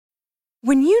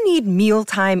When you need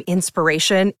mealtime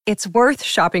inspiration, it's worth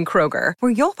shopping Kroger,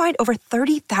 where you'll find over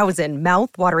 30,000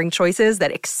 mouth-watering choices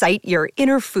that excite your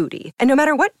inner foodie. And no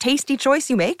matter what tasty choice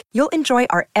you make, you'll enjoy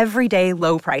our everyday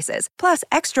low prices, plus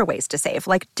extra ways to save,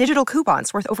 like digital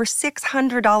coupons worth over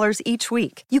 $600 each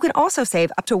week. You can also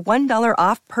save up to $1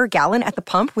 off per gallon at the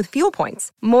pump with fuel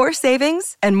points. More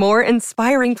savings and more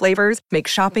inspiring flavors make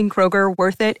shopping Kroger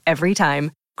worth it every time.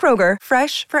 Kroger,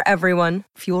 fresh for everyone.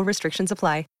 Fuel restrictions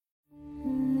apply.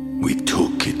 We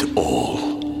took it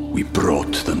all. We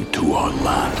brought them to our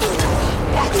land.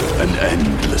 An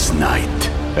endless night,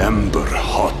 ember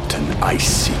hot and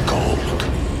icy cold.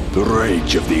 The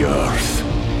rage of the earth.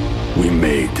 We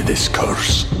made this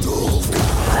curse.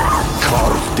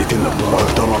 Carved it in the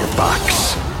blood on our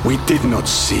backs. We did not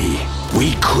see.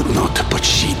 We could not, but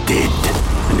she did.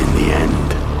 And in the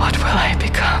end, what will I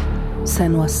become?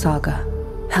 Senua's Saga.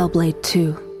 Hellblade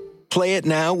 2. Play it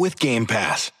now with Game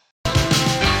Pass.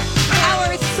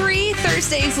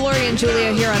 Thursdays, Lori and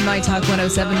Julia here on My Talk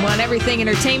 1071. Everything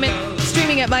entertainment,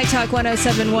 streaming at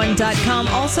MyTalk1071.com.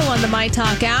 Also on the My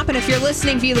Talk app. And if you're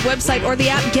listening via the website or the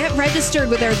app, get registered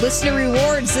with our listener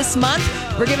rewards this month.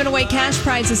 We're giving away cash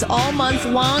prizes all month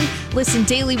long. Listen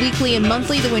daily, weekly, and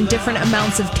monthly to win different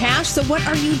amounts of cash. So what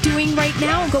are you doing right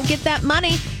now? Go get that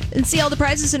money and see all the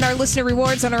prizes in our listener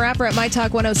rewards on our app or at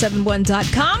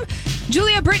MyTalk1071.com.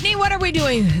 Julia, Brittany, what are we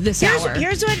doing this hour?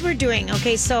 Here's what we're doing.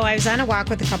 Okay, so I was on a walk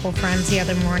with a couple friends the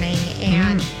other morning,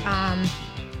 and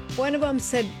one of them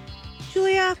said,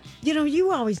 Julia,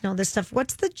 you always know this stuff.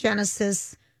 What's the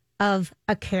genesis of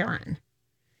a Karen?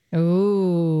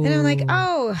 Ooh. And I'm like,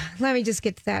 let me just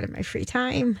get to that in my free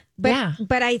time. But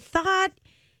I thought,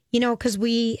 because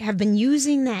we have been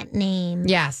using that name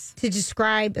to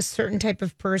describe a certain type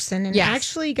of person, and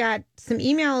actually got some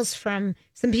emails from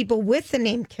some people with the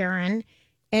name Karen,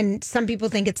 and some people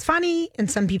think it's funny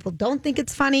and some people don't think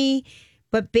it's funny.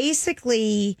 But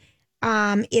basically,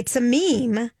 it's a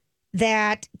meme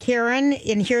that Karen,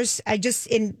 and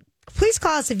please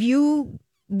call us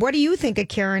what do you think a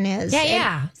Karen is?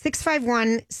 Yeah.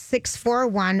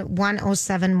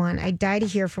 651-641-1071. I die to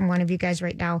hear from one of you guys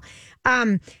right now.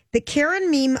 The Karen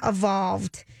meme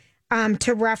evolved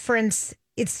to reference,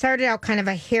 it started out kind of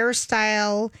a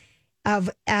hairstyle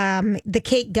of the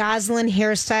Kate Gosselin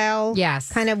hairstyle.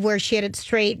 Yes. Kind of where she had it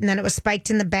straight and then it was spiked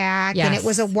in the back. Yes. And it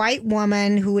was a white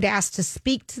woman who would ask to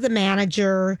speak to the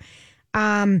manager,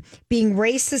 being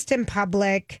racist in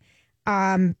public,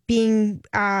 being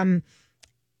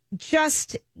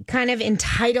just kind of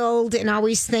entitled and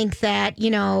always think that,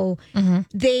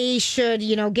 they should,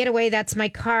 get away. That's my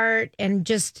cart, and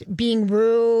just being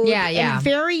rude. Yeah. And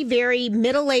very, very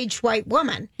middle-aged white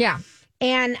woman. Yeah.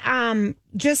 And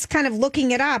just kind of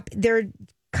looking it up, they're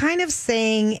kind of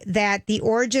saying that the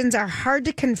origins are hard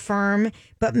to confirm,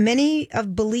 but many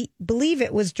believe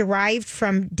it was derived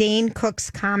from Dane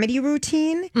Cook's comedy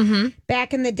routine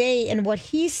back in the day. And what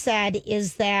he said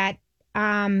is that,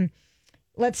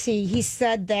 let's see, he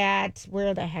said that,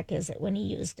 where the heck is it when he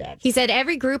used it? He said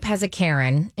every group has a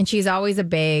Karen, and she's always a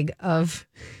bag of...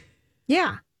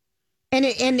 Yeah.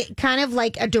 And kind of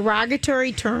like a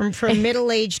derogatory term for a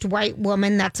middle-aged white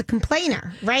woman that's a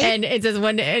complainer, right? And it says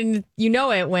when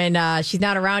she's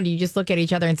not around, you just look at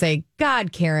each other and say,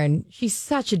 God, Karen, she's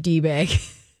such a D-bag.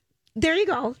 There you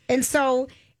go. And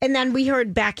then we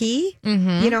heard Becky,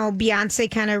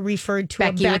 Beyonce kind of referred to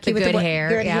Becky with the good hair.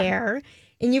 Good hair.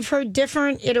 And you've heard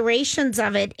different iterations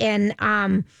of it. And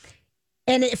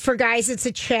for guys, it's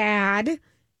a Chad.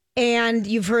 And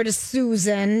you've heard of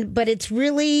Susan, but it's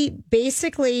really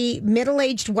basically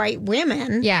middle-aged white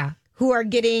women who are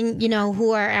getting,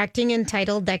 who are acting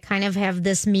entitled, that kind of have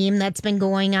this meme that's been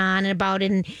going on about.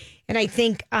 And I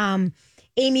think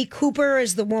Amy Cooper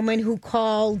is the woman who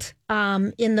called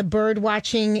in the bird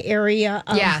watching area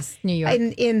of New York.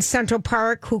 In Central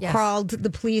Park, who called the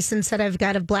police and said, I've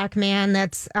got a black man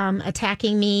that's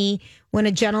attacking me, when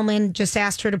a gentleman just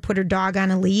asked her to put her dog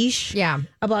on a leash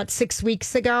about 6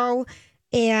 weeks ago.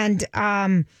 And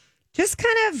just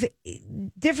kind of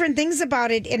different things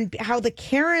about it, and how the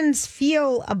Karens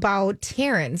feel about...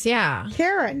 Karens, yeah.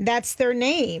 Karen, that's their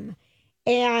name.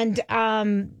 And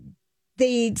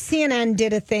the CNN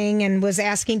did a thing and was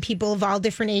asking people of all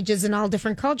different ages and all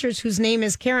different cultures whose name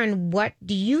is Karen, what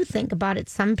do you think about it?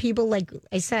 Some people, like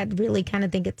I said, really kind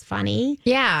of think it's funny.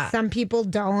 Yeah. Some people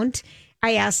don't.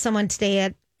 I asked someone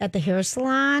today at the hair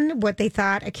salon what they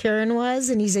thought a Karen was,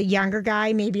 and he's a younger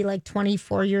guy, maybe like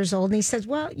 24 years old, and he says,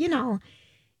 well,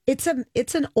 it's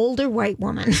an older white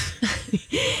woman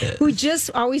who just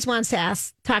always wants to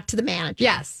talk to the manager.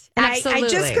 Yes, and absolutely. I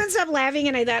just couldn't stop laughing,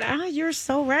 and I thought, you're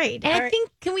so right. And I think,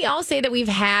 can we all say that we've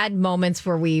had moments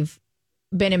where we've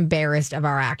been embarrassed of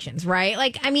our actions, right?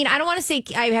 Like, I mean, I don't want to say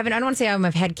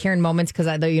I've had Karen moments because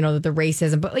the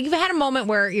racism, but like you've had a moment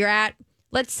where you're at,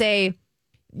 let's say,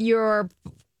 your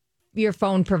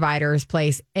phone provider's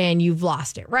place and you've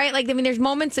lost it, right? Like, I mean, there's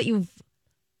moments that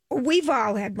we've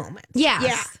all had moments. Yes.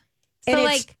 Yeah. So and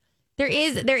like there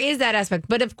is that aspect.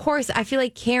 But of course, I feel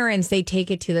like Karens, they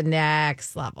take it to the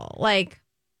next level. Like,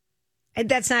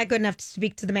 that's not good enough to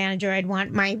speak to the manager. I'd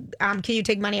want my, can you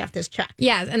take money off this check?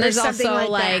 Yes. And there's also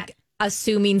like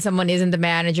assuming someone isn't the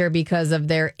manager because of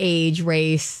their age,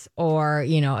 race, or,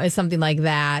 is something like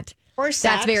that. Or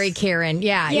sex. That's very Karen.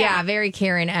 Yeah, very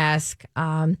Karen-esque.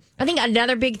 I think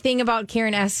another big thing about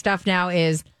Karen-esque stuff now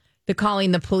is the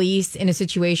calling the police in a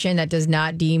situation that does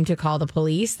not deem to call the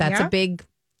police. That's a big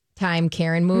time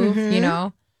Karen move,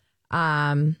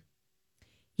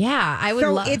 Yeah, I would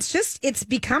love. It's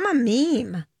become a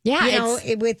meme. Yeah,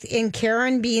 in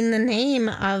Karen being the name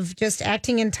of just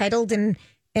acting entitled in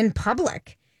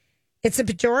public. It's a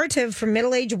pejorative for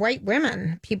middle-aged white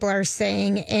women, people are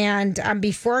saying. And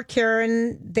before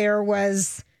Karen, there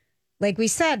was, like we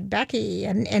said, Becky.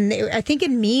 And I think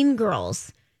in Mean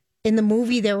Girls, in the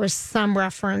movie, there was some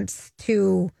reference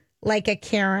to like a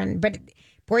Karen. But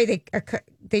boy, they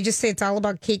just say it's all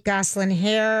about Kate Gosselin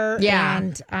hair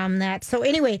and that. So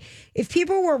anyway, if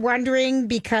people were wondering,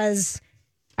 because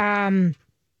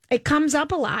it comes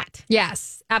up a lot.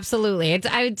 Yes, absolutely.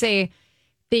 I would say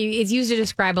it's used to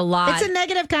describe a lot. It's a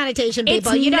negative connotation,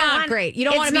 people. It's not great. You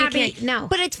don't want to be a Karen. No.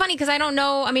 But it's funny because I don't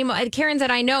know. I mean, Karens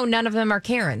that I know, none of them are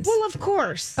Karens. Well, of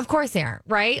course. Of course they aren't,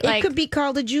 right? It could be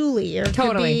called a Julie or it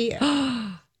totally. could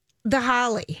be the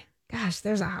Holly. Gosh,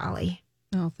 there's a Holly.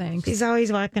 Oh, thanks. She's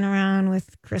always walking around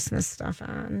with Christmas stuff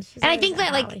on. And I think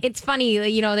that, Holly. it's funny,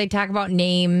 they talk about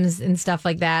names and stuff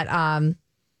like that.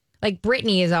 Like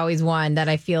Brittany is always one that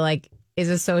I feel like is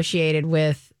associated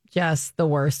with just the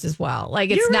worst as well. Like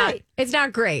it's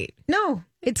not great. No,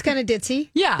 it's kind of ditzy.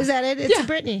 Yeah. Is that it? It's a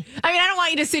Brittany. I mean, I don't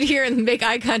want you to sit here and make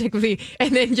eye contact with me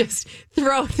and then just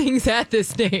throw things at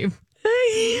this name.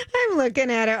 I'm looking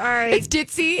at it. All right. It's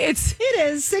ditzy. It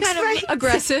is. Kind of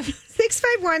aggressive.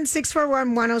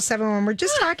 651-641-1071. We're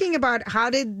just talking about how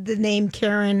did the name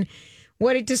Karen,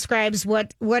 what it describes,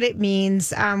 what it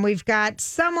means. We've got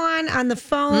someone on the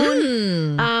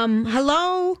phone.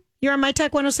 Hello? You're on My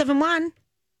Talk 1071.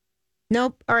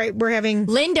 Nope. All right. We're having...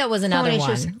 Linda was another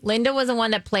one. Linda was the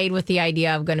one that played with the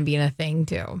idea of going to be in a thing,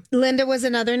 too. Linda was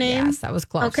another name? Yes, that was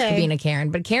close to being a Karen.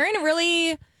 But Karen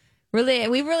we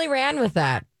really ran with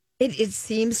that. It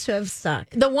seems to have stuck.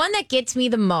 The one that gets me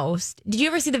the most, did you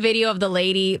ever see the video of the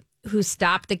lady who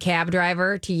stopped the cab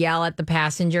driver to yell at the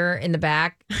passenger in the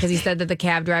back? Because he said that the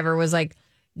cab driver was like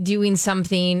doing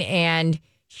something and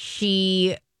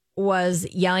she was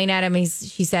yelling at him.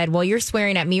 She said, well, you're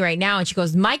swearing at me right now. And she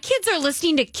goes, my kids are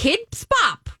listening to Kids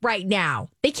Bop right now.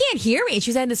 They can't hear me. And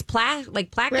she's had this plaque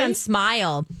on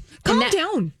smile. Calm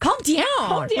down. Calm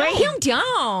down.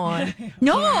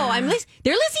 No,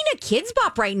 they're listening to Kids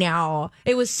Bop right now.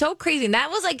 It was so crazy. And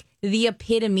that was like the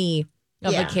epitome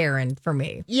of a Karen for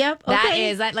me. Yep.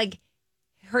 Okay. That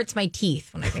hurts my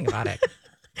teeth when I think about it.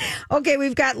 Okay,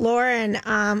 we've got Lauren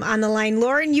on the line.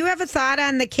 Lauren, you have a thought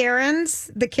on the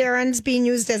Karens? The Karens being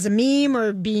used as a meme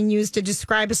or being used to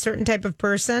describe a certain type of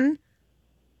person?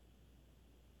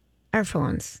 Our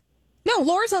phones. No,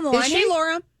 Laura's on the line. Hey,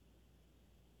 Laura.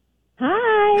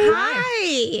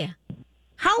 Hi.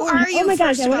 How are you,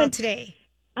 first of all, today?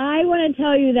 I want to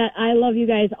tell you that I love you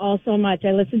guys all so much.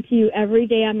 I listen to you every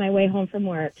day on my way home from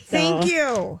work. So Thank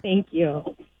you. Thank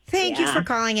you. Thank you for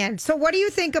calling in. So what do you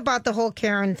think about the whole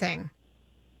Karen thing?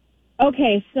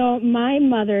 Okay, so my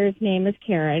mother's name is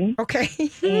Karen. Okay.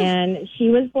 And she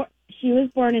was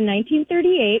born in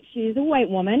 1938. She's a white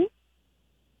woman.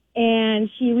 And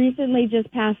she recently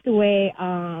just passed away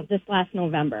this last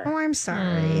November. Oh, I'm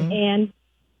sorry. And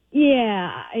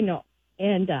yeah, I know.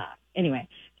 And anyway,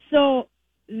 so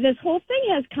this whole thing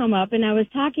has come up, and I was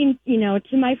talking,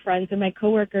 to my friends and my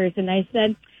coworkers, and I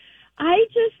said, I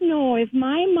just know if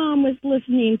my mom was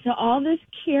listening to all this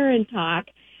Karen talk,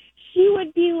 she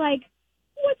would be like,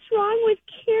 what's wrong with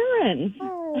Karen?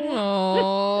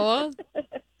 Oh.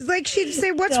 It's like she'd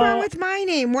say, what's wrong with my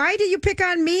name? Why do you pick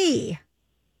on me?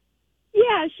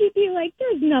 Yeah, she'd be like,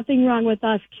 there's nothing wrong with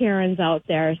us Karens out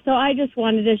there. So I just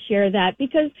wanted to share that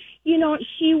because,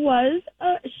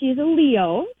 she's a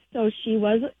Leo, so she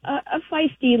was a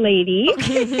feisty lady.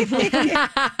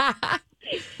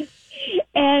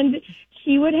 And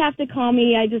she would have to call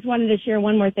me. I just wanted to share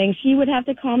one more thing. She would have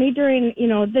to call me during,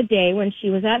 the day when she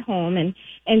was at home, and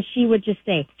she would just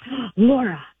say,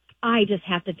 Laura, I just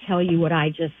have to tell you what I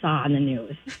just saw on the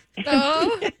news.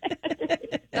 Oh,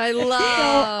 I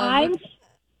love.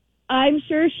 I'm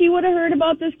sure she would have heard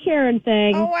about this Karen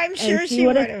thing. Oh, I'm sure she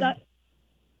would have.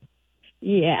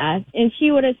 Yeah, and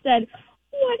she would have said,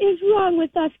 what is wrong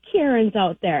with us Karens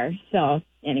out there? So,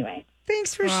 anyway.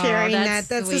 Thanks for sharing that.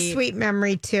 That's a sweet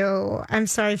memory, too. I'm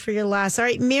sorry for your loss. All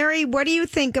right, Mary, what do you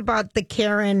think about the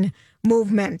Karen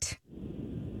movement?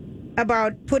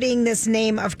 About putting this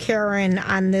name of Karen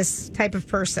on this type of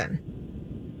person?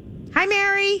 Hi,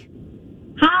 Mary.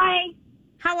 Hi.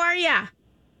 How are ya?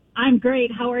 I'm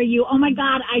great. How are you? Oh, my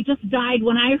God. I just died.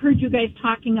 When I heard you guys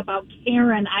talking about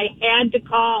Karen, I had to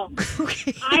call.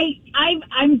 Okay.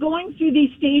 I'm going through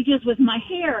these stages with my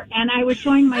hair, and I was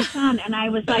showing my son, and I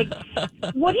was like,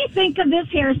 what do you think of this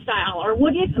hairstyle? Or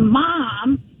what is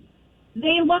Mom?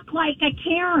 They look like a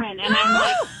Karen. And I'm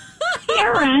like,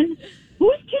 Karen?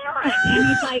 Who's Karen? And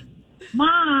he's like,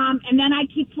 Mom. And then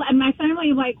and my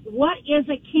family like, what is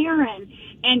a Karen?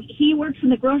 And he works in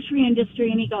the grocery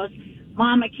industry, and he goes,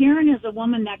 Mom, a Karen is a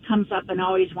woman that comes up and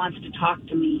always wants to talk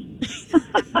to me.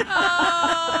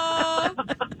 Oh,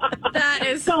 that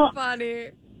is so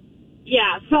funny.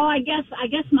 Yeah, so I guess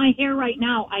my hair right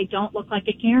now, I don't look like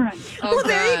a Karen. Oh, well,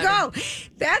 there you go.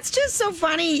 That's just so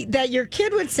funny that your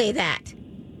kid would say that.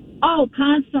 Oh,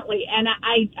 constantly. And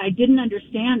I didn't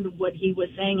understand what he was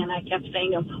saying, and I kept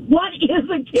saying to him, what is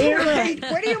a Karen? Right.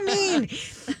 What do you mean?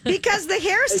 Because the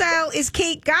hairstyle is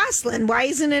Kate Gosselin. Why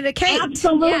isn't it a Kate?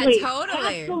 Absolutely. Yeah,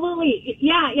 totally. Absolutely.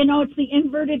 Yeah, it's the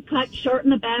inverted cut, short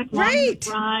in the back, long in the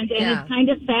front, and it's kind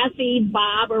of sassy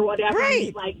Bob or whatever.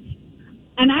 Right.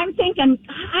 And I'm thinking,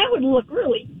 I'm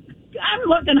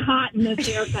looking hot in this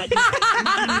haircut.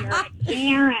 Mom, you're a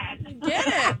Karen. Get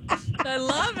it. I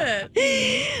love it.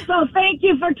 So thank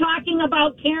you for talking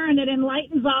about Karen. It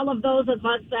enlightens all of those of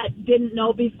us that didn't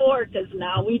know before, because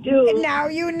now we do. Now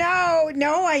you know.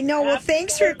 No, I know. Well,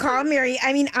 thanks for calling, Mary.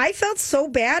 I mean, I felt so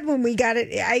bad when we got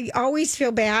it. I always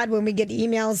feel bad when we get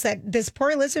emails that this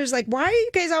poor listener's like, why are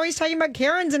you guys always talking about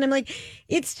Karens? And I'm like,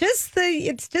 it's just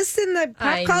in the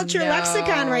pop culture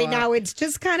lexicon right now. It's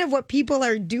just kind of what people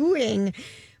are doing.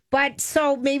 But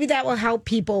so maybe that will help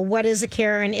people. What is a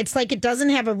Karen? It's like it doesn't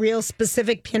have a real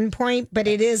specific pinpoint, but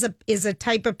it is a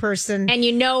type of person. And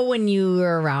when you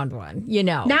were around one,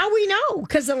 Now we know,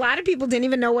 because a lot of people didn't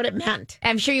even know what it meant.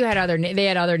 I'm sure you had they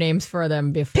had other names for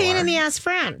them before. Pain in the ass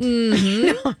friend.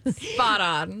 Mm-hmm. Spot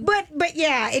on. But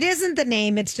yeah, it isn't the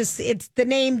name. It's the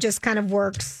name just kind of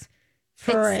works.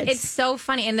 It's so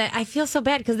funny, and that I feel so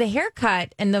bad because the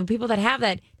haircut and the people that have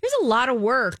that, there's a lot of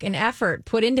work and effort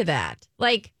put into that,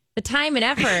 like the time and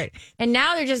effort, and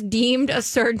now they're just deemed a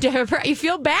certain. You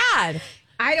feel bad.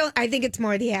 I think it's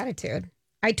more the attitude.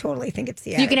 I totally think it's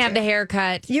the attitude. You can have the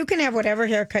haircut. You can have whatever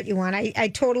haircut you want. I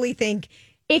totally think.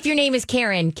 If your name is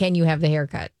Karen, can you have the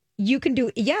haircut? You can do,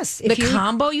 yes.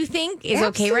 Combo, you think, is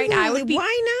okay, right?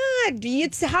 Why not?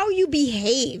 It's how you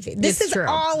behave. This is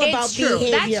all about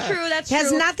behavior. That's true. It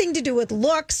has nothing to do with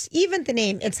looks, even the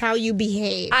name. It's how you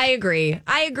behave. I agree,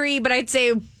 but I'd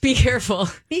say be careful.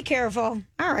 Be careful.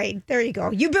 All right, there you go.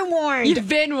 You've been warned. You've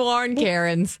been warned,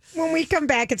 Karens. When we come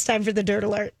back, it's time for the Dirt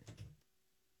Alert.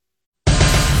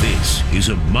 This is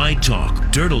a My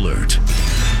Talk Dirt Alert.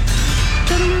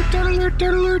 Oh,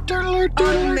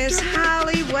 Miss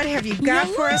Holly, what have you got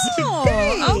for us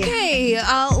today? Okay,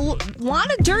 a lot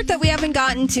of dirt that we haven't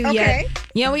gotten to yet.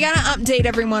 Yeah, we got to update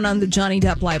everyone on the Johnny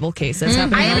Depp libel case that's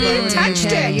happening. I haven't even touched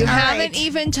it. You haven't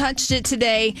even touched it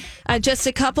today. Just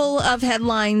a couple of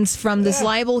headlines from this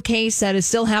libel case that is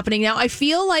still happening. Now, I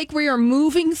feel like we are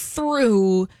moving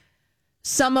through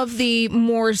some of the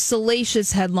more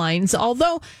salacious headlines,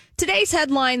 although today's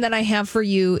headline that I have for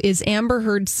you is Amber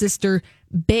Heard's sister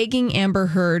begging Amber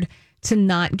Heard to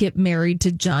not get married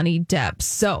to Johnny Depp.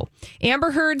 So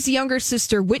Amber Heard's younger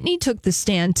sister, Whitney, took the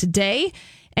stand today,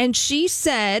 and she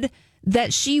said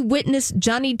that she witnessed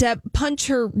Johnny Depp punch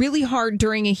her really hard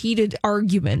during a heated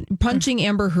argument, punching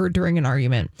Amber Heard during an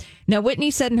argument. Now, Whitney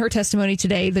said in her testimony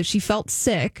today that she felt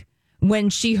sick when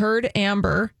she heard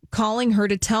Amber calling her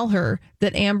to tell her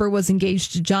that Amber was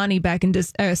engaged to Johnny back in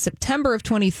September of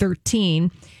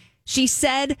 2013. She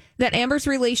said that Amber's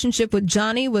relationship with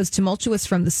Johnny was tumultuous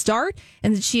from the start,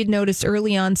 and that she had noticed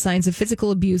early on signs of physical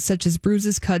abuse, such as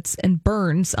bruises, cuts, and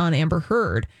burns on Amber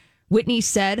Heard. Whitney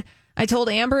said, I told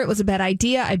Amber it was a bad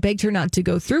idea. I begged her not to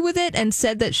go through with it and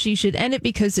said that she should end it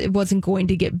because it wasn't going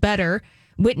to get better.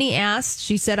 Whitney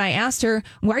said, I asked her,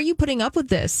 why are you putting up with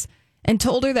this? And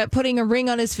told her that putting a ring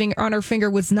on her finger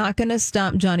was not going to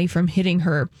stop Johnny from hitting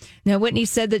her. Now, Whitney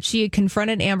said that she had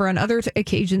confronted Amber on other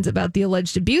occasions about the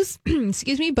alleged abuse,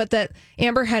 but that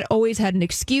Amber had always had an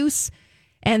excuse,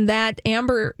 and that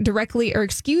Amber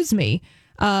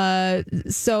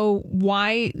so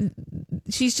why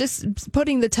she's just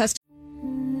putting the test.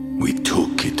 We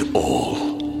took it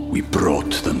all. We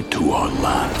brought them to our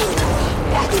land.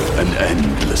 An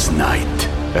endless night,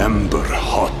 ember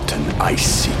hot and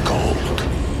icy cold.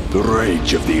 The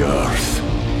rage of the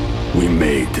earth. We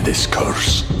made this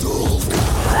curse.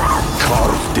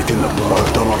 Carved it in the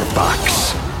blood on our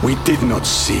backs. We did not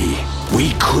see.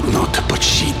 We could not, but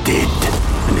she did.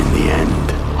 And in the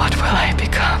end... What will I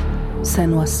become?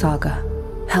 Senua's Saga.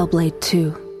 Hellblade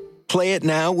 2. Play it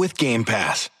now with Game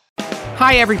Pass.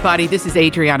 Hi, everybody. This is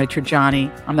Adriana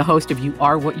Trajani. I'm the host of You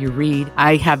Are What You Read.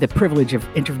 I have the privilege of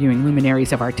interviewing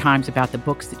luminaries of our times about the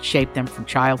books that shaped them from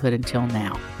childhood until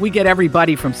now. We get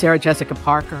everybody from Sarah Jessica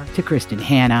Parker to Kristen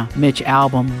Hanna, Mitch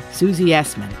Albom, Susie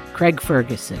Essman, Craig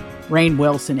Ferguson, Rainn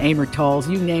Wilson, Amor Tolls,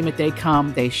 you name it, they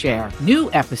come, they share.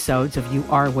 New episodes of You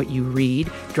Are What You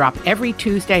Read drop every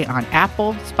Tuesday on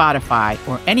Apple, Spotify,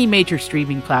 or any major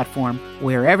streaming platform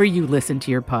wherever you listen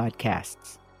to your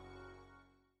podcasts.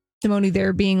 Testimony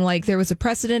there being like there was a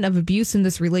precedent of abuse in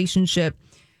this relationship,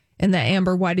 and that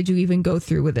Amber, why did you even go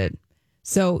through with it?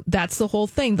 So that's the whole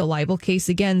thing. The libel case,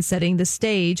 again, setting the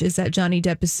stage, is that Johnny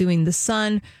Depp is suing the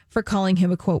son for calling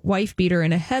him a, quote, wife beater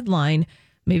in a headline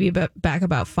maybe back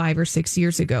about 5 or 6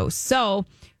 years ago. So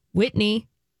Whitney,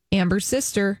 Amber's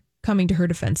sister, coming to her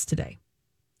defense today.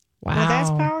 Wow. Well, that's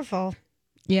powerful.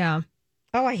 Yeah.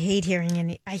 Oh, I hate hearing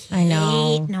any. I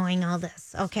hate knowing all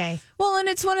this. Okay. Well, and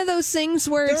it's one of those things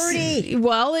where dirty.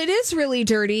 It is really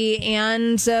dirty,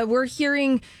 and we're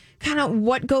hearing kind of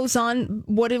what goes on,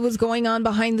 what it was going on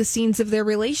behind the scenes of their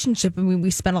relationship. I mean,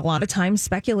 we spent a lot of time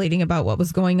speculating about what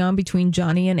was going on between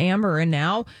Johnny and Amber, and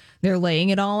now they're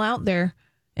laying it all out there.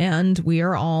 And we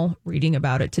are all reading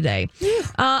about it today.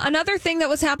 Another thing that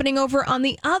was happening over on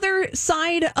the other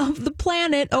side of the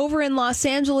planet, over in Los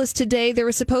Angeles today, there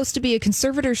was supposed to be a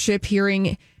conservatorship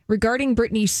hearing regarding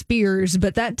Britney Spears,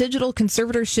 but that digital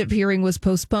conservatorship hearing was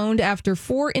postponed after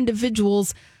 4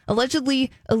 individuals allegedly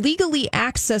illegally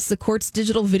accessed the court's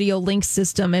digital video link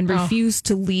system and refused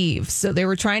to leave. So they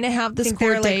were trying to have this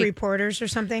court date. Like reporters or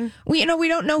something? We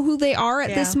don't know who they are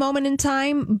at this moment in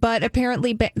time, but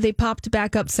apparently they popped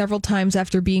back up several times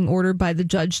after being ordered by the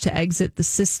judge to exit the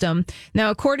system.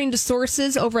 Now, according to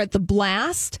sources over at The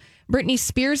Blast, Britney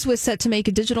Spears was set to make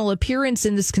a digital appearance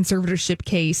in this conservatorship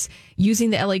case using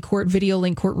the LA court video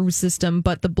link courtroom system,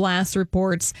 but The Blast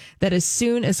reports that as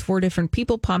soon as 4 different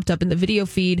people popped up in the video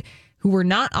feed who were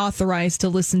not authorized to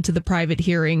listen to the private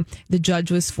hearing, the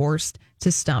judge was forced to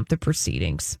stop the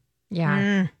proceedings.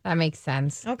 Yeah, that makes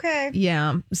sense. Okay.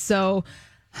 Yeah, so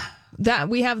that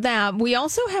we have that. We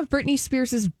also have Britney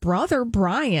Spears' brother,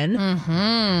 Brian,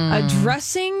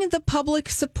 addressing the public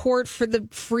support for the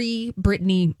Free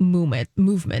Britney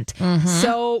movement.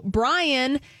 So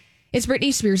Brian is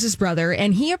Britney Spears' brother,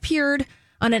 and he appeared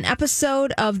on an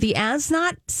episode of the As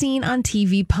Not Seen on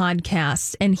TV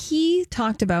podcast, and he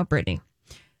talked about Britney.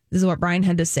 This is what Brian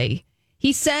had to say.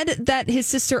 He said that his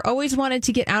sister always wanted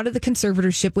to get out of the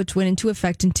conservatorship, which went into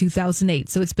effect in 2008.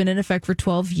 So it's been in effect for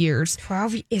 12 years.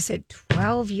 12? Is it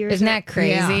 12 years? Isn't that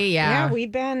crazy? Yeah,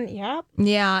 we've been, yep.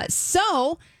 Yeah.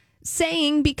 So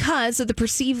saying because of the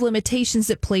perceived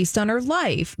limitations it placed on her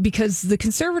life, because the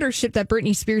conservatorship that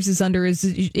Britney Spears is under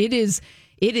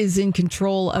is in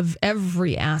control of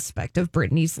every aspect of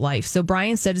Britney's life. So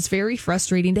Brian said it's very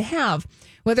frustrating to have,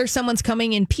 whether someone's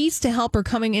coming in peace to help or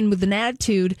coming in with an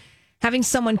attitude. Having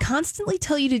someone constantly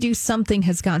tell you to do something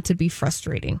has got to be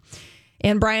frustrating.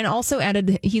 And Brian also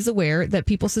added he's aware that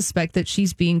people suspect that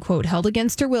she's being, quote, held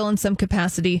against her will in some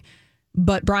capacity.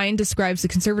 But Brian describes the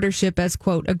conservatorship as,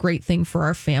 quote, a great thing for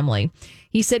our family.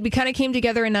 He said, we kind of came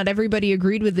together and not everybody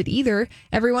agreed with it either.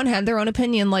 Everyone had their own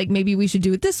opinion, like maybe we should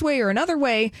do it this way or another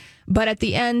way. But at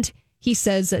the end, he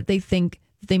says that they think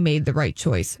they made the right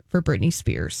choice for Britney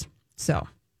Spears. So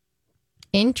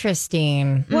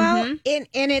interesting. Well, and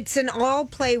it's an all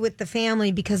play with the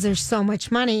family because there's so much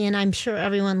money, and I'm sure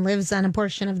everyone lives on a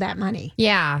portion of that money.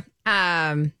 Yeah.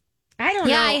 I don't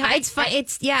know. It's fun.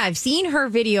 I've seen her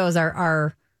videos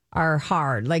are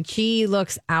hard. Like, she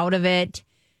looks out of it.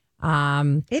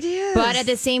 It is. But at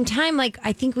the same time, like,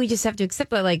 I think we just have to accept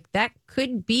that, like, that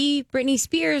could be Britney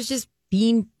Spears just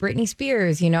being Britney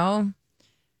Spears, you know?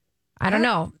 I don't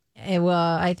know.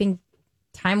 I think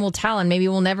time will tell, and maybe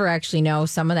we'll never actually know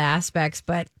some of the aspects,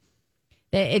 but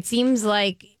it seems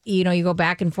like, you know, you go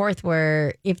back and forth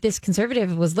where if this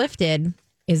conservative was lifted,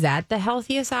 is that the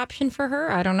healthiest option for her?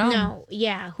 I don't know. No,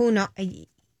 yeah, who knows?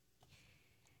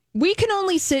 we can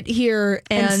only sit here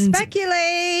and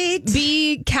speculate,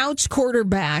 be couch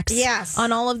quarterbacks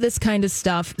on all of this kind of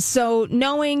stuff. So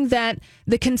knowing that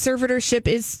the conservatorship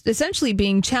is essentially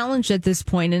being challenged at this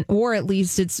point, or at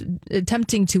least it's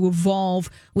attempting to evolve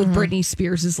with Britney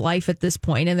Spears' life at this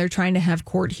point, and they're trying to have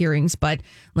court hearings. But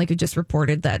like I just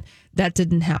reported, that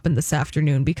didn't happen this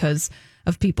afternoon because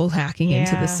of people hacking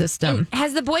into the system. And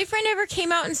has the boyfriend ever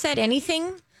came out and said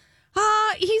anything?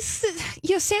 He's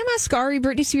Sam Asghari,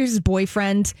 Britney Spears'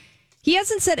 boyfriend. He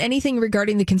hasn't said anything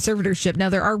regarding the conservatorship. Now,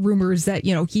 there are rumors that,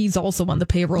 he's also on the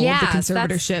payroll of the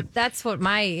conservatorship. That's what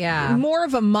more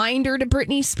of a minder to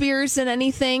Britney Spears than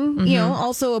anything.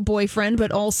 Also a boyfriend,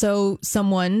 but also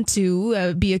someone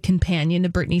to be a companion to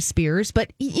Britney Spears.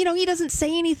 But, he doesn't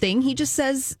say anything. He just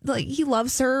says, like, he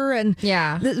loves her and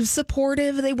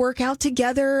supportive. They work out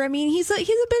together. I mean, he's a bit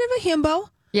of a himbo.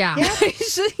 Yeah.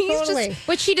 He's totally. Just,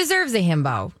 which she deserves a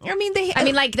himbo. I mean,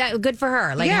 like that. Good for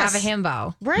her. Like, have a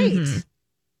himbo. Right. Mm-hmm.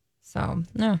 So,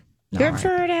 no. Good for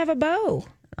her to have a beau.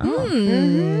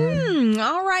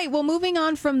 All right. Well, moving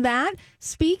on from that,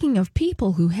 speaking of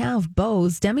people who have beaux,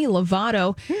 Demi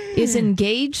Lovato is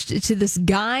engaged to this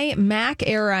guy, Mac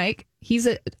Eric. He's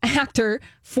an actor,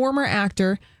 former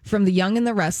actor from The Young and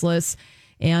the Restless.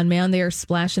 And man, they are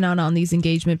splashing out on these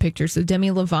engagement pictures. So Demi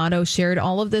Lovato shared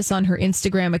all of this on her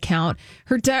Instagram account.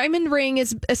 Her diamond ring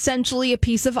is essentially a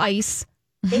piece of ice.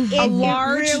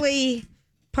 Really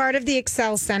part of the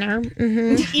Excel Center.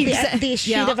 Mm-hmm. The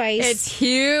sheet of ice. It's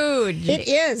huge. It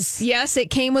is. Yes, it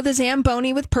came with a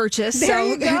Zamboni with purchase. There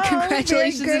you go.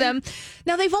 Congratulations to them.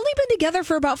 Now, they've only been together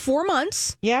for about 4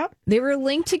 months. Yep. They were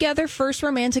linked together first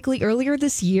romantically earlier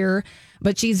this year,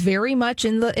 but she's very much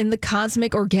in the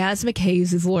cosmic orgasmic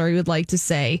haze, as Lori would like to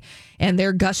say. And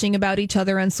they're gushing about each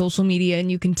other on social media,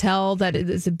 and you can tell that it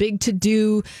is a big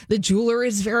to-do. The jeweler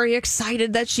is very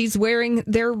excited that she's wearing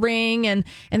their ring, and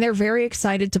they're very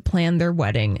excited to plan their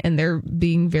wedding, and they're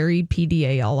being very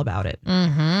PDA all about it.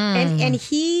 Mm-hmm. And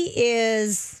he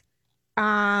is,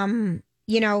 he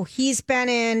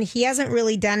hasn't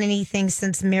really done anything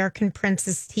since American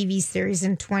Princess TV series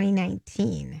in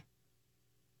 2019.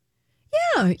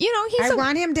 Yeah, I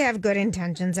want him to have good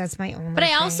intentions. That's my only But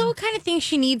I also kind of think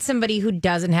she needs somebody who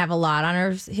doesn't have a lot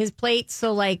on his plate.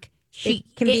 So, like, it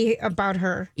can be about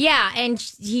her. Yeah, and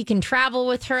he can travel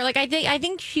with her. Like, I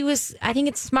think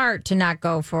it's smart to not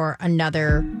go for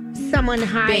someone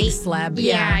high, big celeb.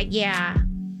 Yeah,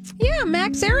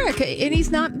 Max Eric, and he's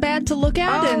not bad to look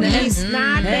at. He's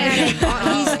not bad.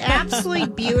 He's absolutely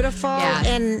beautiful,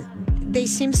 and they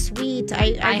seem sweet.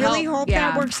 I really hope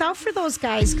that works out for those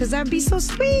guys, because that'd be so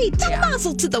sweet.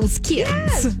 Muzzle to those kids.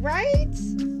 Yes, right?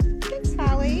 Thanks,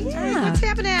 Holly. Yeah. What's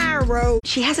happening on our road?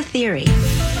 She has a theory.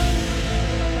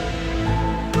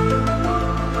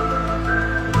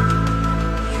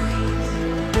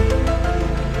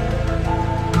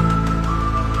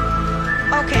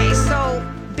 Okay, so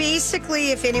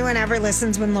basically, if anyone ever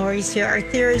listens when Lori's here, our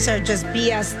theories are just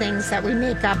BS things that we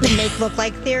make up and make look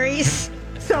like theories.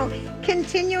 So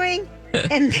continuing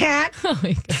in that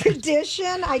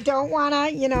tradition, I don't want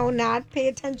to, not pay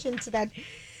attention to that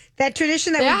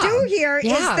tradition that we do here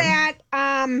is that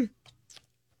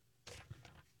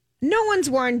no one's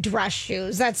worn dress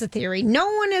shoes. That's a theory. No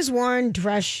one has worn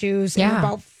dress shoes in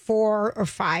about 4 or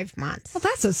 5 months. Well,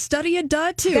 that's a study of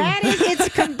duh, too. It's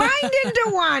combined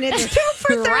into one. It's 2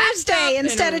 for Thursday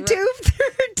instead of 2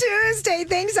 for Tuesday.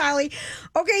 Thanks, Holly.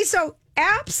 Okay, so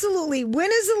absolutely.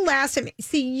 When is the last time?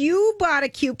 See, you bought a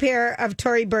cute pair of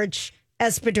Tory Burch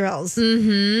espadrilles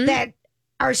that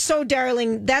are so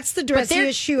darling. That's the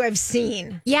dressiest shoe I've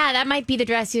seen. Yeah, that might be the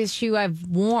dressiest shoe I've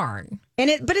worn.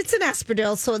 But it's an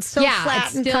espadrille, so it's still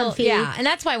flat and comfy. Yeah, and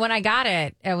that's why when I got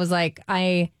it, I was like,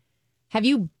 have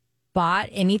you bought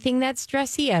anything that's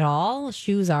dressy at all?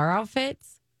 Shoes or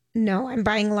outfits? No, I'm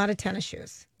buying a lot of tennis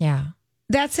shoes. Yeah.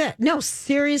 That's it. No,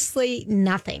 seriously,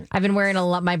 nothing. I've been wearing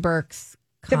my Birks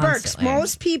constantly. The Birks.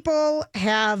 Most people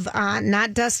have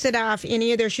not dusted off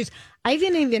any of their shoes. I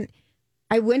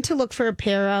went to look for a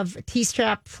pair of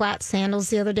T-strap flat sandals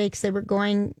the other day because they were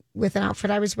going with an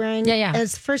outfit I was wearing. Yeah.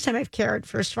 It's the first time I've cared,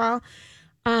 first of all,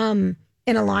 in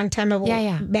a long time.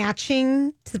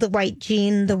 Matching to the white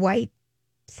jean, the white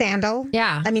sandal.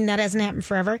 Yeah. I mean, that hasn't happened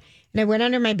forever. And I went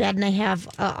under my bed and I have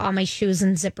all my shoes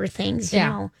and zipper things, you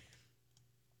know.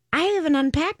 I haven't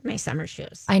unpacked my summer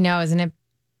shoes. I know, isn't it?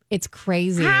 It's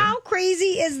crazy. How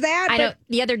crazy is that?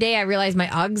 The other day I realized my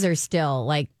Uggs are still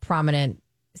like prominent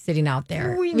sitting out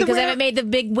there because I haven't made the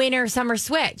big winter summer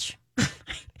switch.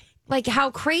 Like,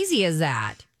 how crazy is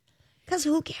that? Because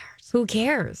who cares? Who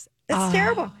cares? It's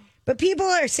terrible. But people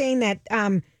are saying that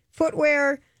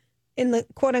footwear in the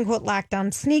quote-unquote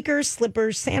lockdown, sneakers,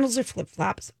 slippers, sandals or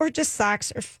flip-flops, or just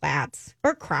socks or flats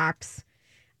or Crocs.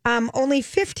 Only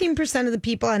 15% of the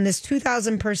people on this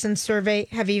 2,000-person survey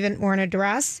have even worn a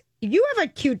dress. You have a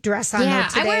cute dress on there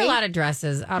today. I wear a lot of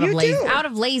dresses out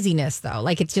of laziness, though.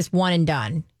 Like, it's just one and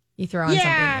done. You throw on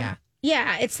something,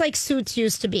 Yeah, it's like suits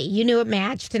used to be. You knew it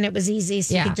matched and it was easy,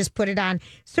 so you could just put it on.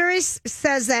 Survey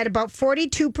says that about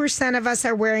 42% of us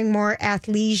are wearing more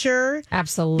athleisure.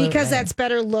 Absolutely. Because that's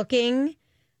better looking.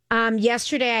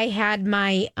 Yesterday, I had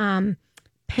my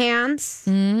pants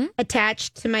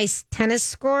attached to my tennis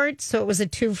skirt, so it was a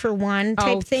 2-for-1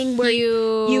 type thing. Where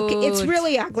it's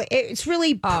really ugly. It's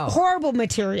really horrible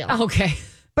material. Okay.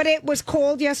 But it was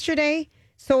cold yesterday.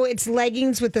 So it's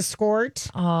leggings with a skirt.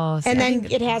 Oh, and then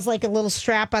it has like a little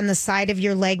strap on the side of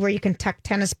your leg where you can tuck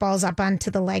tennis balls up onto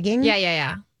the legging.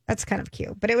 Yeah. That's kind of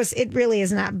cute. But it really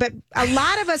is not. But a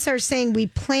lot of us are saying we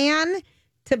plan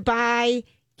to buy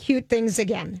cute things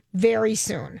again very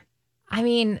soon. I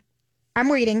mean, I'm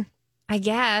waiting. I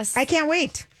guess. I can't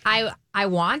wait. I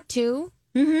want to.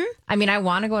 Mm-hmm. I mean, I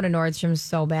want to go to Nordstrom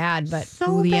so bad, but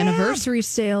the anniversary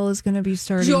sale is going to be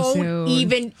starting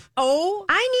soon.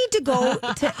 I need to go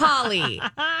to Holly.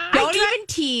 Don't even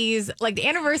tease. Like, the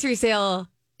anniversary sale,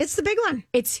 it's the big one.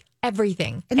 It's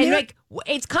everything, and like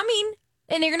it's coming,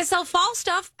 and they're going to sell fall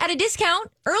stuff at a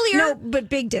discount earlier. No, but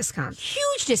big discount,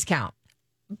 huge discount.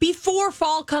 Before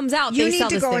fall comes out, you need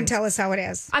to go and tell us how it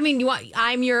is. I mean,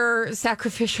 I'm your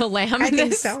sacrificial lamb. I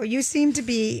think so. You seem to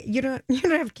be. You don't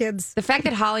have kids. The fact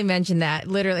that Holly mentioned that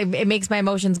literally it makes my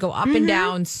emotions go up and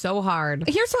down so hard.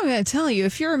 Here's what I'm going to tell you: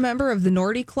 if you're a member of the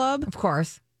Nordy Club, of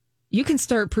course, you can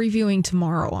start previewing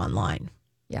tomorrow online.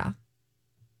 Yeah.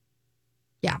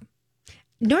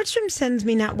 Nordstrom sends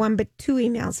me not one but 2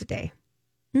 emails a day.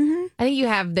 Mm-hmm. I think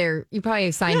you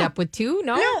probably signed up with 2,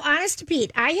 no? No, honest to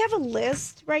Pete, I have a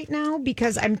list right now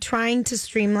because I'm trying to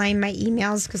streamline my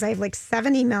emails because I have like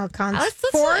 7 email accounts,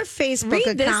 4 Facebook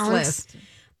accounts.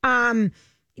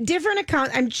 Different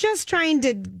accounts. I'm just trying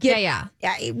to get...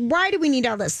 Why do we need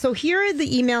all this? So here are the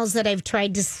emails that I've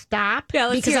tried to stop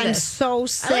because I'm so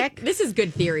sick. This is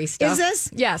good theory stuff. Is this?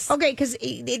 Yes. Okay, because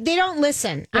they don't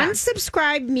listen. Yeah.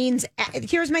 Unsubscribe means...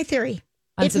 Here's my theory.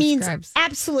 It means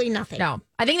absolutely nothing. No.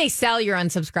 I think they sell your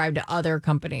unsubscribe to other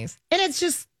companies. And it's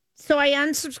just... So I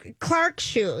unsubscribe. Clark's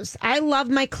shoes. I love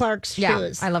my Clark's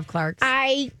shoes. I love Clark's.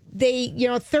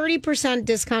 30%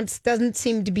 discounts doesn't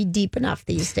seem to be deep enough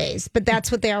these days, but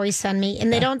that's what they always send me.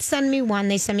 And they don't send me 1,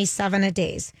 they send me 7 a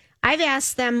days. I've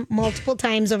asked them multiple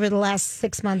times over the last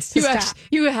 6 months to stop.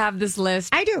 You have this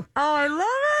list. I do. Oh, I love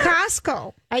it.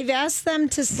 Costco. I've asked them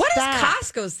to stop. What does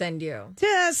Costco send you?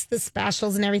 Just the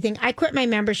specials and everything. I quit my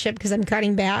membership because I'm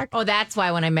cutting back. Oh, that's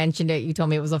why when I mentioned it, you told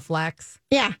me it was a flex.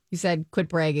 Yeah. You said, quit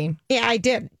bragging. Yeah, I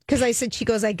did. Because I said, she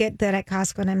goes, I get that at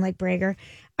Costco. And I'm like, bragger.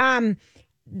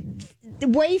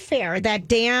 Wayfair, that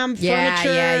damn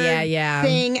furniture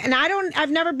thing, and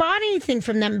I've never bought anything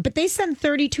from them, but they send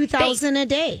 32,000 a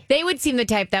day. They would seem the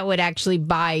type that would actually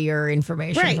buy your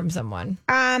information from someone.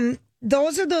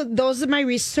 Those are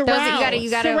my Sorel. You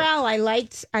gotta. Sorel, I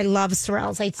love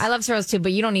Sorels. I love Sorels too,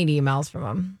 but you don't need emails from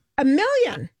them. 1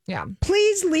 million. Yeah.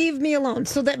 Please leave me alone.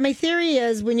 So that my theory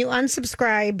is when you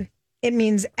unsubscribe, it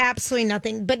means absolutely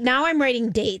nothing. But now I'm writing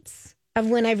dates of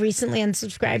when I've recently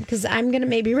unsubscribed because I'm going to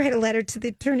maybe write a letter to the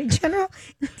Attorney General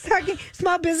talking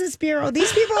Small Business Bureau.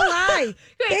 These people lie.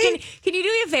 Can you do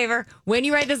me a favor? When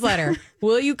you write this letter,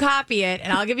 will you copy it?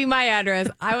 And I'll give you my address.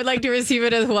 I would like to receive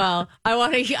it as well. I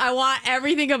want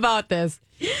everything about this.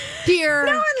 Dear,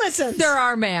 no one listens. There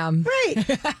are, ma'am. Right.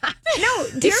 No,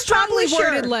 dear publisher.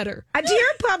 Worded letter. A dear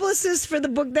publicist for the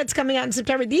book that's coming out in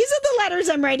September. These are the letters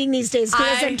I'm writing these days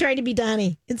because I'm trying to be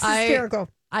Donnie. It's hysterical.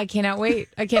 I cannot wait.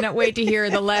 I cannot wait to hear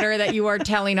the letter that you are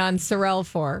telling on Sorel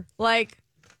for. Like,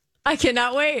 I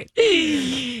cannot wait.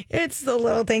 It's the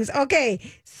little things. Okay,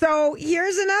 so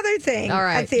here's another thing. All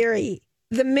right. A theory.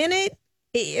 The minute,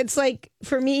 it's like,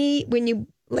 for me, when you,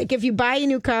 like, if you buy a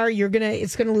new car,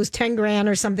 it's gonna lose 10 grand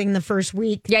or something the first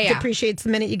week. Yeah. It depreciates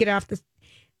the minute you get off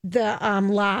the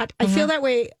lot. I feel that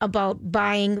way about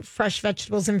buying fresh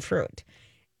vegetables and fruit.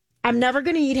 I'm never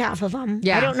going to eat half of them.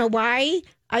 Yeah. I don't know why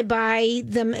I buy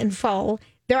them in full.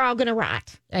 They're all going to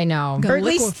rot. I know. Or at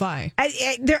liquefy.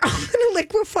 They're all going to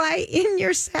liquefy in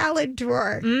your salad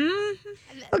drawer.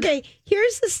 Mm-hmm. Okay,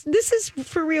 here's this. This is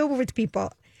for real with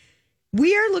people.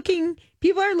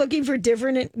 People are looking for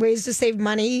different ways to save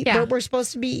money. Yeah. What we're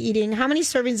supposed to be eating. How many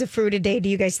servings of fruit a day do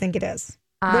you guys think it is?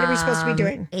 What are we supposed to be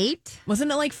doing? 8?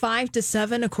 Wasn't it like 5 to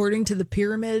 7 according to the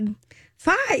pyramid?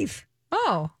 5.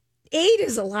 Oh. 8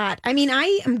 is a lot. I mean,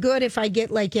 I am good if I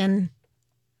get like in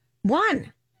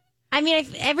 1. I mean,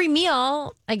 every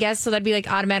meal, I guess, so that'd be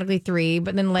like automatically 3,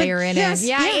 but then layer in it.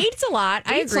 Yeah, 8's a lot.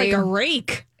 I agree. It's like a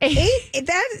rake. 8, I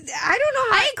don't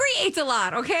know how. I agree 8's a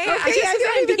lot, okay?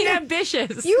 I'm being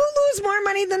ambitious. You lose more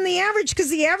money than the average because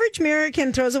the average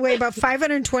American throws away about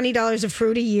 $520 of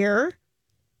fruit a year.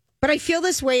 But I feel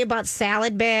this way about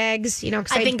salad bags,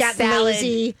 because I've gotten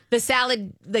lazy. The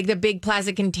salad, like the big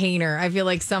plastic container, I feel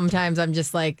like sometimes I'm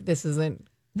just like, this isn't.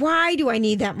 Why do I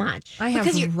need that much? I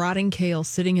have rotting kale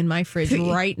sitting in my fridge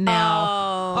right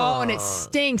now. Oh, and it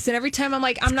stinks. And every time I'm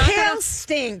like, kale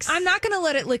stinks. I'm not going to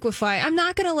let it liquefy. And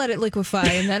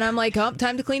then I'm like,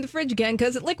 time to clean the fridge again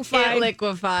because it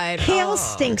liquefied. Kale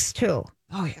stinks too.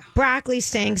 Oh, yeah. Broccoli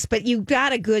stinks, but you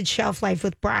got a good shelf life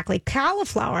with broccoli.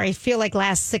 Cauliflower, I feel like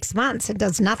lasts 6 months. It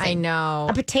does nothing. I know.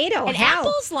 A potato. And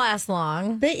apples last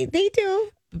long. They do.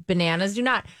 Bananas do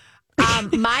not.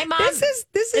 My mom.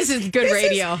 This is good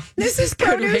radio. This is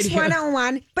produce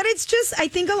 101. But it's just, I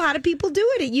think a lot of people do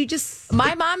it.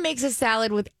 My mom makes a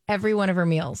salad with every one of her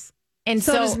meals. And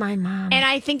so does my mom. And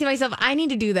I think to myself, I need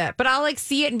to do that. But I'll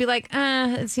see it and be like,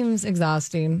 it seems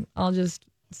exhausting. I'll just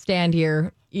stand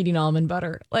here eating almond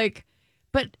butter.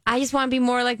 But I just want to be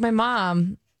more like my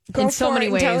mom. Go in so many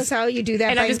ways. Tell us how you do that.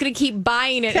 And I'm just going to keep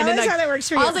buying it. Tell us how that works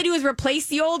for you. All I do is replace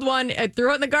the old one,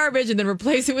 throw it in the garbage, and then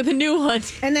replace it with a new one.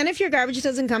 And then if your garbage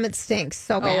doesn't come, it stinks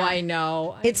so bad. Oh, I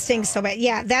know. It stinks so bad.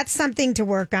 Yeah, that's something to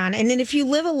work on. And then if you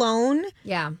live alone,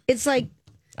 it's like,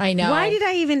 I know. Why did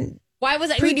I even? Why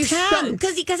was I?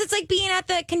 Because it's like being at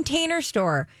the Container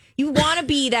Store. You want to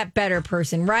be that better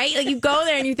person, right? Like you go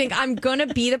there and you think, I'm going to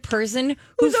be the person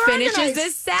who finishes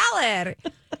this salad.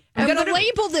 I'm going to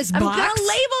label this box. I'm going to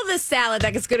label this salad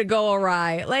that it's going to go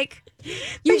awry. Like,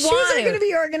 my shoes are going to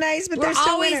be organized, but they're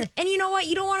still winter. And you know what?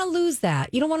 You don't want to lose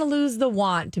that. You don't want to lose the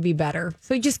want to be better.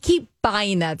 So you just keep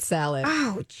buying that salad.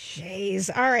 Oh, jeez.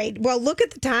 All right. Well, look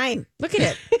at the time. Look at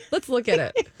it. Let's look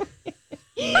at it.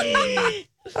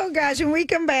 Oh, gosh. When we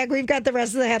come back, we've got the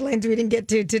rest of the headlines we didn't get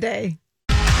to today.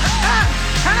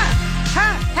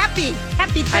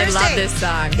 Happy Thursday. I love this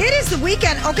song. It is the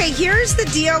weekend. Okay, here's the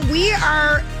deal. We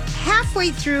are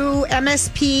halfway through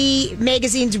MSP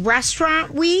Magazine's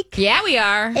Restaurant Week. Yeah, we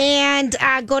are. And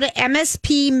go to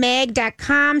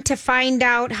mspmag.com to find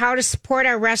out how to support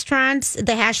our restaurants.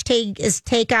 The hashtag is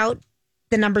takeout,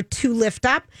 the number 2 lift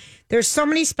up. There's so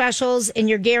many specials, and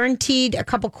you're guaranteed a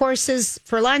couple courses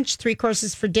for lunch, 3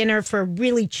 courses for dinner for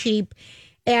really cheap.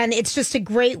 And it's just a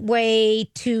great way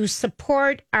to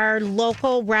support our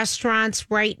local restaurants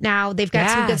right now. They've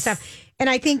got some good stuff. And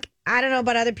I don't know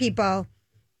about other people,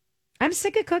 I'm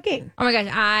sick of cooking. Oh my gosh.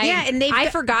 I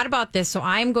forgot about this. So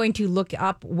I'm going to look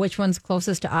up which one's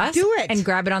closest to us. Do it. And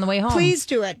grab it on the way home. Please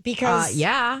do it because,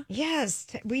 yes,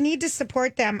 we need to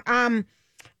support them.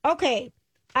 Okay.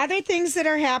 Other things that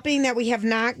are happening that we have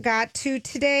not got to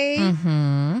today.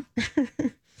 Mm-hmm.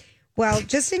 Well,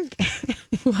 just in...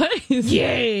 What is...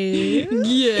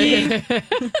 Yeah.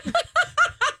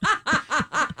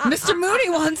 Mr. Mooney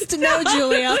wants to know,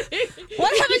 Julia.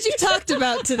 What haven't you talked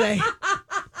about today?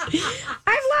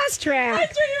 I've lost track. I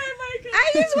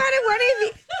just wanted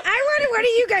one of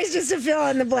you guys just to fill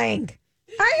in the blank.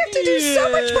 I have to do so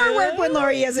much more work when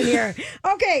Lori isn't here.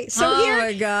 Okay, so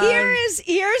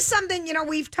here's something,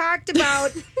 we've talked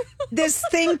about this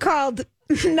thing called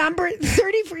number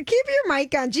 34. Keep your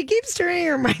mic on. She keeps turning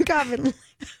her mic off. And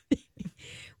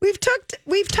we've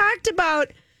talked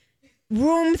about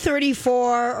room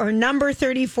 34 or number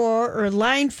 34 or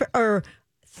or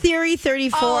theory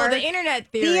 34. Oh, the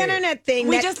internet theory. The internet thing.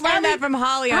 We just learned that from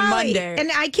Holly on Monday. And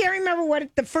I can't remember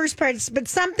what the first part is, but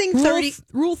something 30.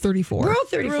 Rule 34. Rule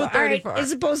 34. Rule 34. All right,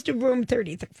 as opposed to room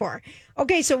 34.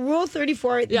 Okay, so rule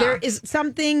 34, there is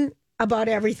something about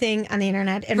everything on the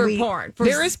internet. And porn.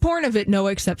 There is porn of it, no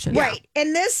exception. Right. Yeah.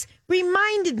 And this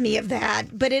reminded me of that,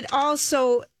 but it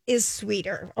also is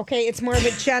sweeter. Okay, it's more of a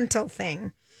gentle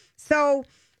thing. So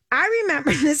I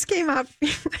remember this came up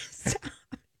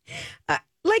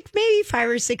like maybe 5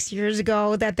 or 6 years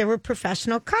ago that there were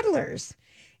professional cuddlers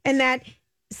and that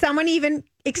someone even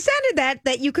extended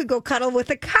that you could go cuddle with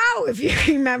a cow, if you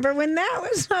remember when that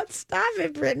was not. Stop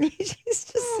it, Brittany. She's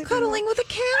just cuddling with a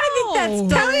camel. I think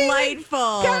that's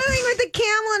delightful. Cuddling with a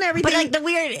camel and everything. But like the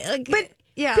weird...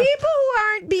 People who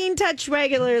aren't being touched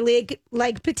regularly,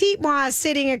 like Petite Moi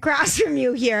sitting across from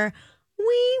you here,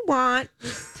 we want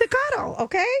to cuddle,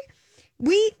 okay?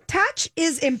 Touch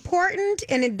is important,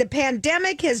 and the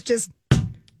pandemic has just,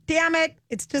 damn it,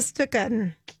 it's just took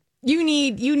a... You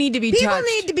need to be touched. People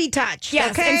need to be touched,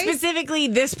 yes, okay? And specifically,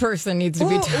 this person needs to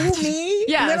be touched. Ooh, me?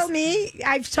 Yes. Little me?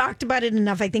 I've talked about it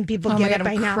enough. I think people get it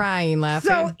by now. I'm crying laughing.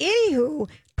 So, anywho,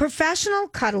 professional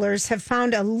cuddlers have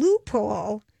found a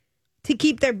loophole to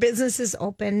keep their businesses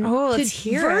open. Oh, let's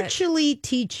hear virtually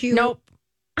teach you. Nope.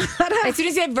 As soon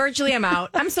as you said virtually, I'm out.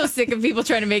 I'm so sick of people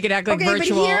trying to make it act like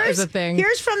virtual is a thing.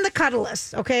 Here's from the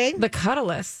Cuddlist, okay? The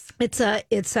Cuddlist.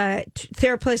 It's a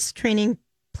therapist training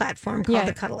platform called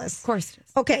the Cuddlist. Of course it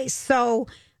is. Okay, so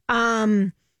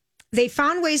they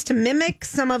found ways to mimic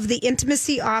some of the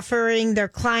intimacy offering their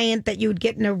client that you would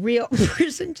get in a real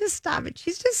person. Just stop it.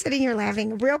 She's just sitting here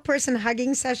laughing. A real person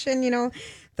hugging session,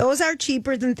 those are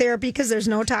cheaper than therapy because there's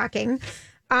no talking.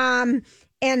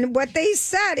 And what they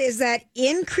said is that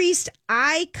increased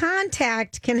eye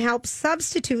contact can help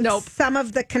substitute some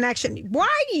of the connection. Why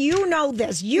do you know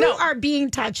this? You are being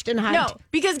touched and hugged. No,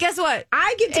 because guess what?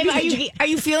 I get to Are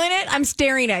you feeling it? I'm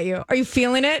staring at you. Are you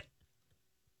feeling it?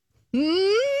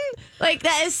 Like,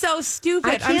 that is so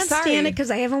stupid. I can't stand it because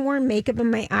I haven't worn makeup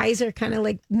and my eyes are kind of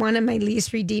like one of my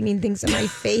least redeeming things on my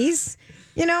face.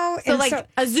 So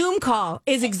a Zoom call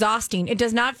is exhausting. It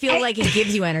does not feel like it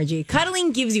gives you energy.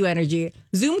 Cuddling gives you energy.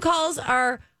 Zoom calls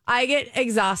I get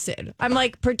exhausted. I'm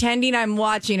like pretending I'm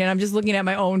watching and I'm just looking at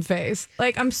my own face.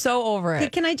 Like, I'm so over it. Hey,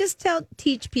 can I just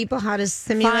teach people how to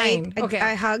simulate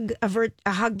a hug,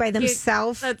 a hug by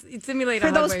themselves? Simulate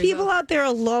for those people out there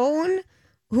alone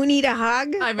who need a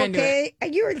hug. I'm into it.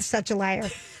 You're such a liar.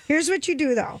 Here's what you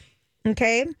do though.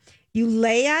 Okay. You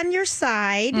lay on your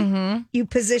side. Mm-hmm. You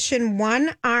position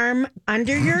one arm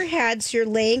under your head. So you're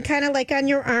laying kind of like on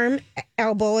your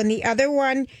elbow. And the other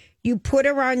one, you put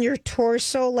around your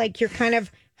torso like you're kind of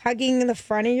hugging the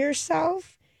front of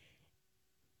yourself.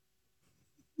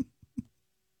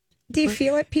 Do you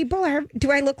feel it, people?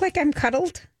 Do I look like I'm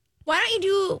cuddled? Why don't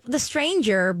you do the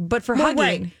stranger, but for hugging?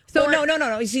 Right. So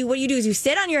no. See, what you do is you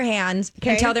sit on your hands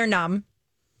until they're numb.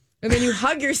 And then you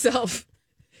hug yourself.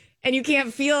 And you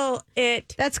can't feel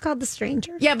it. That's called the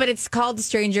stranger. Yeah, but it's called the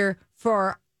stranger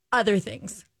for other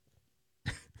things.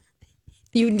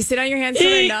 You sit on your hands so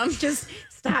they're numb. Just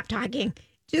stop talking.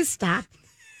 Just stop.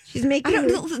 She's making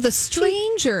the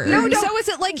stranger. No. So is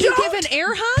it like you give an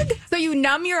air hug? So you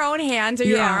numb your own hands or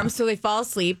your arms so they fall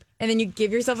asleep, and then you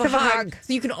give yourself a hug.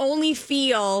 So you can only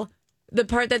feel the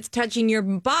part that's touching your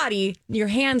body. Your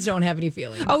hands don't have any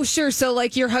feeling. Oh, sure. So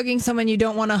like you're hugging someone you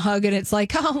don't want to hug, and it's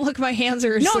like, oh, look, my hands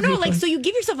are no. Like, so you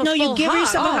give yourself a full hug. No, you give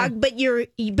yourself a hug, but you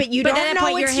don't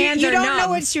know your hands are numb. You don't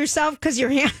know it's yourself because your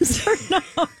hands are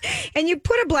numb. And you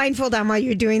put a blindfold on while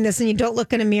you're doing this, and you don't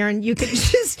look in a mirror, and you can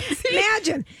just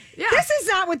imagine. Yeah. This is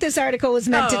not what this article was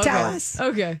meant to tell us.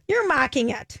 Okay, you're mocking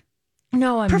it.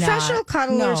 No, I'm Professional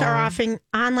cuddlers are offering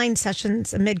online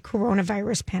sessions amid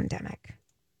coronavirus pandemic.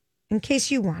 In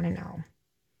case you want to know.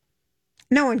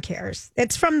 No one cares.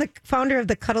 It's from the founder of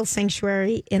the Cuddle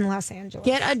Sanctuary in Los Angeles.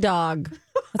 Get a dog.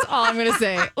 That's all I'm going to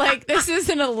say. Like, this is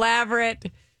an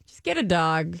elaborate. Just get a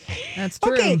dog. That's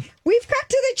true. Okay, we've cut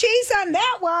to the chase on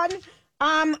that one.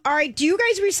 All right, do you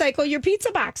guys recycle your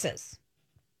pizza boxes?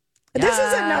 This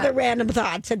is another random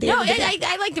thought.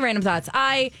 I like the random thoughts.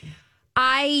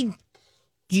 I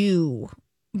do.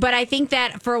 But I think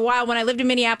that for a while when I lived in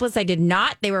Minneapolis, I did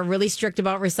not. They were really strict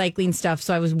about recycling stuff,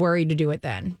 so I was worried to do it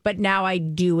then. But now I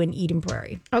do in Eden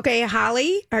Prairie. Okay,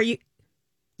 Holly, are you?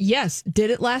 Yes,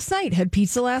 did it last night. Had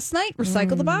pizza last night.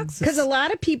 Recycle the boxes. Because a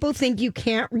lot of people think you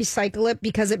can't recycle it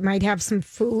because it might have some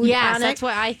food on it. That's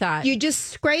what I thought. You just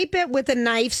scrape it with a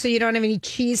knife so you don't have any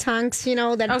cheese hunks,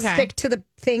 that stick to the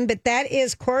thing. But that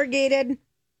is corrugated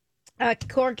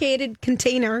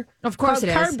container. Of course it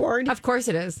is. Cardboard. Of course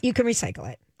it is. You can recycle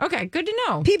it. Okay, good to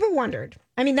know. People wondered.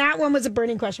 I mean, that one was a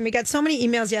burning question. We got so many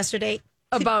emails yesterday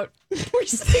about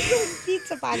recycling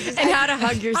pizza boxes and how to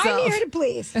hug yourself. I'm here to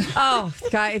please. Oh,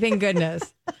 God, thank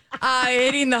goodness.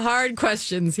 Hitting the hard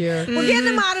questions here. We're getting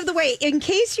them out of the way. In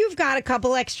case you've got a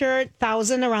couple extra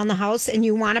 $1,000 around the house and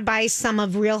you want to buy some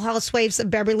of Real Housewives of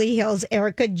Beverly Hills,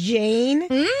 Erica Jane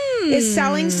is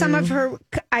selling some of her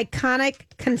iconic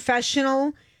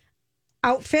confessional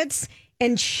outfits.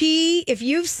 And if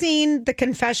you've seen the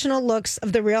confessional looks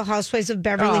of the Real Housewives of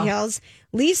Beverly Hills,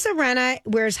 Lisa Rinna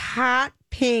wears hot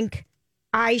pink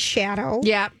eyeshadow.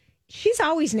 Yeah. She's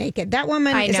always naked. That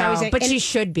woman is always naked. But she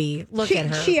should be. Look at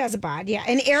her. She has a bod, yeah.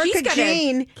 And Erica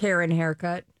Jane. A Karen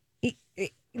haircut.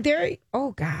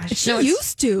 Oh, gosh. She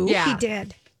used to. Yeah. She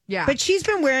did. Yeah. But she's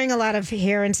been wearing a lot of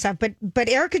hair and stuff. But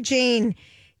Erica Jane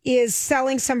is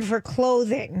selling some of her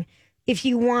clothing if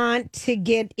you want to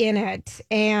get in it.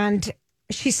 And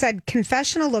she said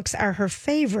confessional looks are her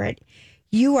favorite.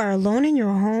 You are alone in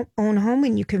your own home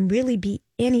and you can really be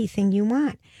anything you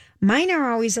want. Mine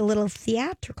are always a little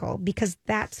theatrical because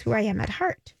that's who I am at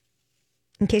heart.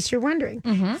 In case you're wondering.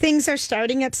 Mm-hmm. Things are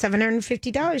starting at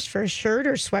 $750 for a shirt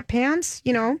or sweatpants,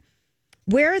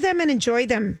 Wear them and enjoy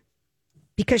them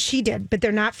because she did, but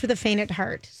they're not for the faint at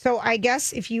heart. So I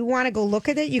guess if you want to go look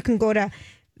at it, you can go to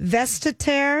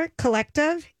Vestiaire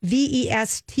Collective,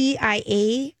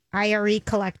 Vestiaire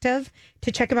Collective,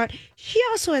 to check them out. She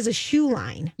also has a shoe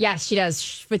line. Yes, she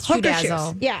does, with Shoe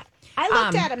Dazzle. Yeah. I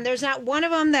looked at them. There's not one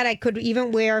of them that I could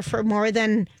even wear for more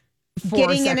than 4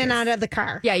 getting seconds. in and out of the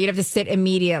car. Yeah, you'd have to sit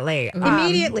immediately.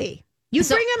 Immediately. You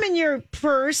bring them in your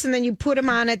purse, and then you put them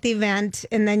on at the event,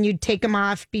 and then you take them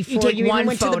off before you even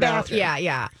went to the bathroom.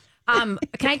 Yeah. Can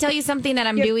I tell you something that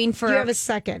I'm doing for... Do you have a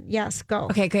second? Yes, go.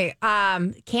 Okay.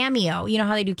 Cameo. You know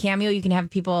how they do Cameo? You can have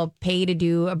people pay to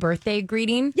do a birthday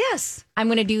greeting? Yes. I'm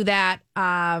going to do that.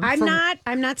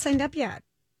 I'm not signed up yet.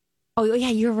 Oh, yeah,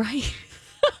 you're right.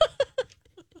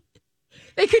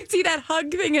 They could see that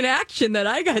hug thing in action that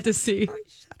I got to see. Oh,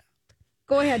 shut up.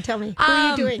 Go ahead, tell me. What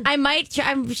are you doing? I might.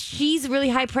 She's really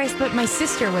high priced, but my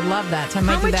sister would love that. So I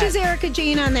might How do much that. is Erica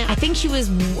Jane on that? I think she was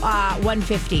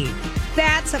 $150.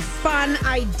 That's a fun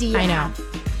idea. I know.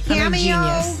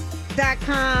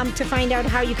 Cameo.com to find out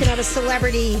how you can have a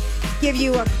celebrity give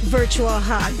you a virtual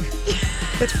hug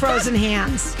with frozen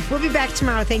hands. We'll be back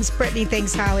tomorrow. Thanks, Brittany.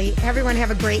 Thanks, Holly. Everyone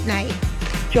have a great night.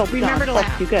 Remember to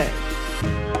laugh. You good.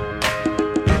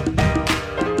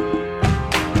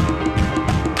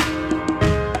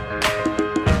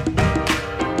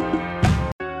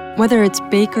 Whether it's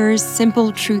Baker's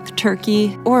Simple Truth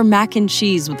Turkey or mac and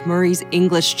cheese with Murray's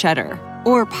English Cheddar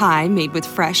or pie made with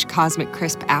fresh Cosmic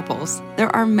Crisp apples, there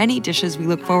are many dishes we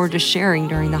look forward to sharing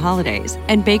during the holidays.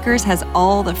 And Baker's has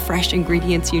all the fresh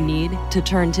ingredients you need to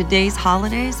turn today's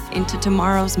holidays into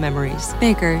tomorrow's memories.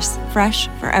 Baker's, fresh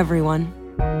for everyone.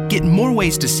 Get more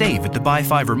ways to save at the Buy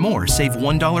 5 or More Save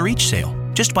 $1 each sale.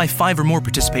 Just buy 5 or more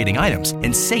participating items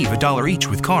and save $1 each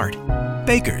with card.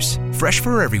 Baker's, fresh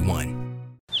for everyone.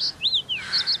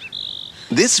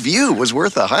 This view was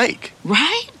worth a hike.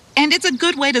 Right? And it's a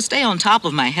good way to stay on top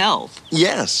of my health.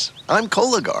 Yes, I'm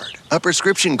Cologuard, a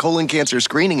prescription colon cancer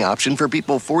screening option for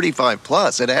people 45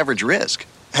 plus at average risk.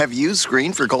 Have you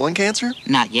screened for colon cancer?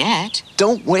 Not yet.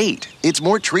 Don't wait. It's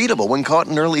more treatable when caught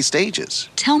in early stages.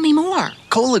 Tell me more.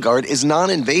 Cologuard is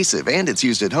non-invasive and it's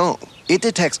used at home. It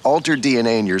detects altered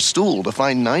DNA in your stool to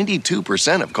find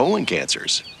 92% of colon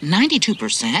cancers.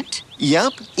 92%?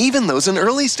 Yep, even those in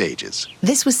early stages.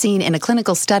 This was seen in a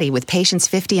clinical study with patients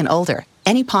 50 and older.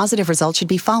 Any positive result should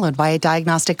be followed by a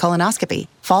diagnostic colonoscopy.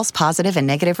 False positive and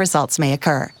negative results may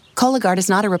occur. Cologuard is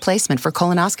not a replacement for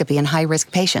colonoscopy in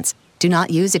high-risk patients. Do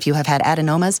not use if you have had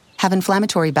adenomas, have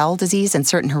inflammatory bowel disease and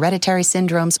certain hereditary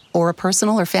syndromes, or a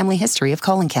personal or family history of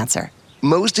colon cancer.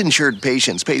 Most insured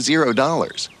patients pay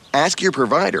 $0. Ask your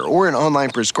provider or an online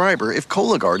prescriber if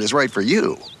Cologuard is right for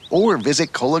you, or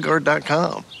visit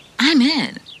Cologuard.com. I'm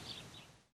in.